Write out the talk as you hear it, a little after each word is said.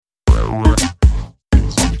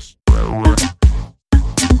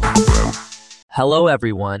Hello,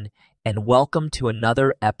 everyone, and welcome to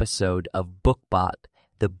another episode of BookBot,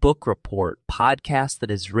 the book report podcast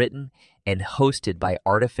that is written and hosted by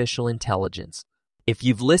artificial intelligence. If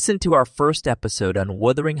you've listened to our first episode on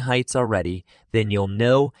Wuthering Heights already, then you'll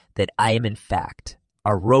know that I am in fact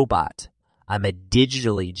a robot. I'm a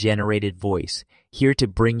digitally generated voice here to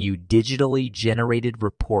bring you digitally generated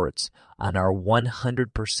reports on our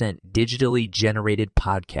 100% digitally generated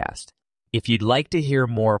podcast. If you'd like to hear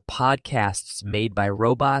more podcasts made by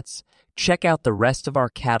robots, check out the rest of our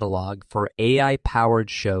catalog for AI-powered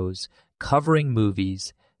shows covering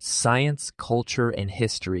movies, science, culture, and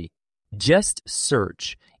history. Just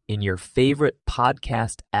search in your favorite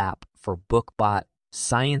podcast app for BookBot,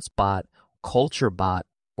 ScienceBot, CultureBot,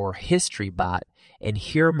 or HistoryBot, and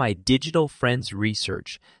hear my digital friends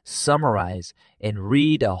research, summarize, and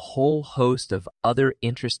read a whole host of other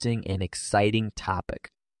interesting and exciting topics.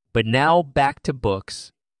 But now back to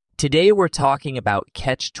books. Today we're talking about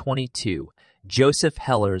Catch-22, Joseph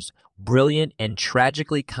Heller's brilliant and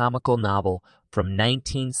tragically comical novel from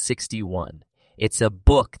 1961. It's a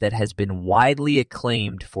book that has been widely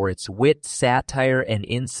acclaimed for its wit, satire, and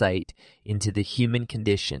insight into the human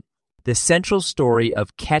condition. The central story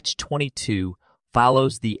of Catch-22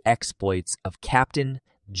 follows the exploits of Captain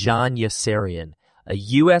John Yossarian, a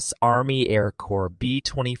U.S. Army Air Corps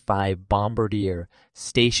B-25 bombardier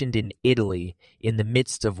stationed in Italy in the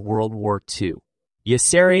midst of World War II.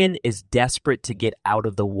 Yossarian is desperate to get out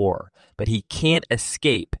of the war, but he can't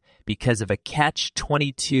escape because of a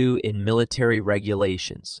Catch-22 in military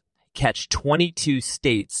regulations. Catch-22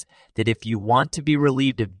 states that if you want to be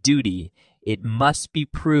relieved of duty, it must be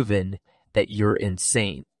proven that you're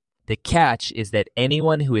insane. The catch is that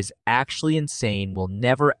anyone who is actually insane will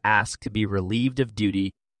never ask to be relieved of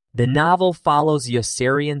duty. The novel follows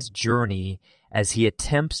Yossarian's journey as he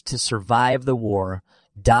attempts to survive the war,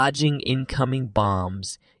 dodging incoming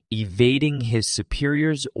bombs, evading his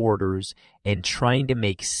superiors' orders, and trying to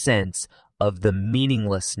make sense of the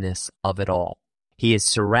meaninglessness of it all. He is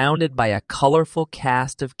surrounded by a colorful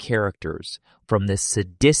cast of characters, from the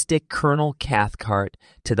sadistic Colonel Cathcart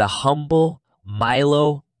to the humble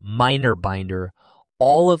Milo Minerbinder,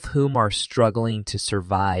 all of whom are struggling to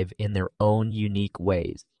survive in their own unique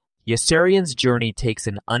ways. Yossarian's journey takes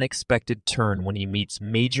an unexpected turn when he meets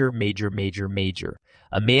Major,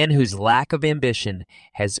 a man whose lack of ambition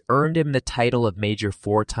has earned him the title of Major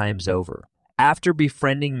 4 times over. After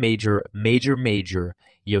befriending Major,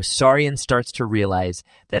 Yossarian starts to realize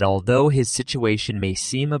that although his situation may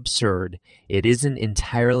seem absurd, it isn't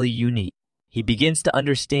entirely unique. He begins to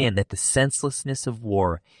understand that the senselessness of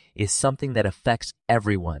war is something that affects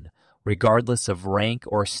everyone, regardless of rank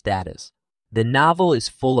or status. The novel is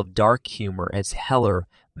full of dark humor as Heller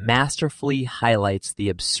masterfully highlights the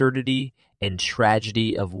absurdity and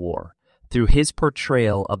tragedy of war. Through his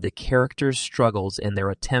portrayal of the characters' struggles and their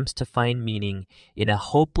attempts to find meaning in a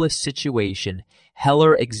hopeless situation,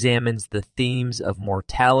 Heller examines the themes of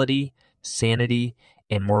mortality, sanity,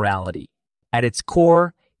 and morality. At its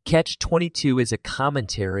core, Catch-22 is a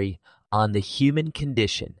commentary on the human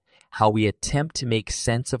condition, how we attempt to make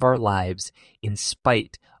sense of our lives in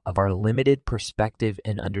spite of our limited perspective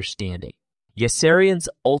and understanding. Yossarian's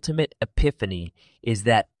ultimate epiphany is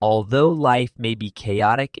that although life may be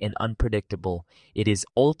chaotic and unpredictable, it is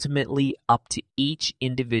ultimately up to each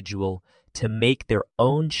individual to make their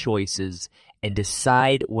own choices and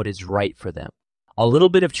decide what is right for them. A little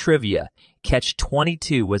bit of trivia.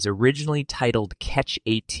 Catch-22 was originally titled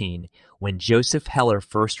Catch-18 when Joseph Heller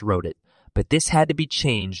first wrote it, but this had to be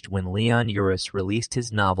changed when Leon Uris released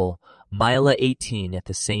his novel Mila 18 at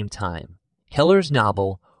the same time. Heller's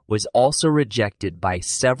novel was also rejected by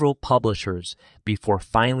several publishers before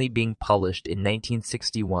finally being published in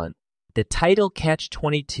 1961. The title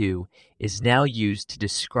Catch-22 is now used to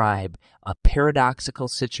describe a paradoxical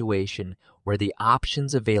situation where the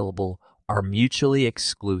options available are mutually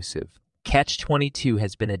exclusive. Catch-22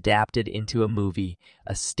 has been adapted into a movie,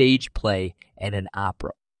 a stage play, and an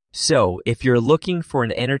opera. So, if you're looking for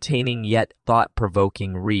an entertaining yet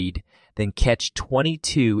thought-provoking read, then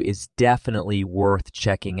Catch-22 is definitely worth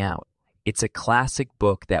checking out. It's a classic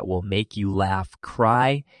book that will make you laugh,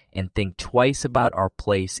 cry, and think twice about our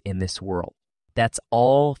place in this world. That's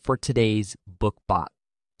all for today's BookBot.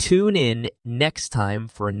 Tune in next time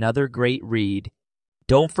for another great read.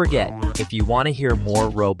 Don't forget, if you want to hear more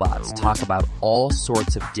robots talk about all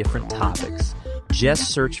sorts of different topics,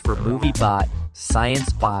 just search for MovieBot,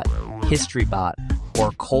 ScienceBot, HistoryBot,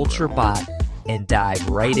 or CultureBot and dive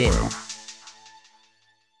right in.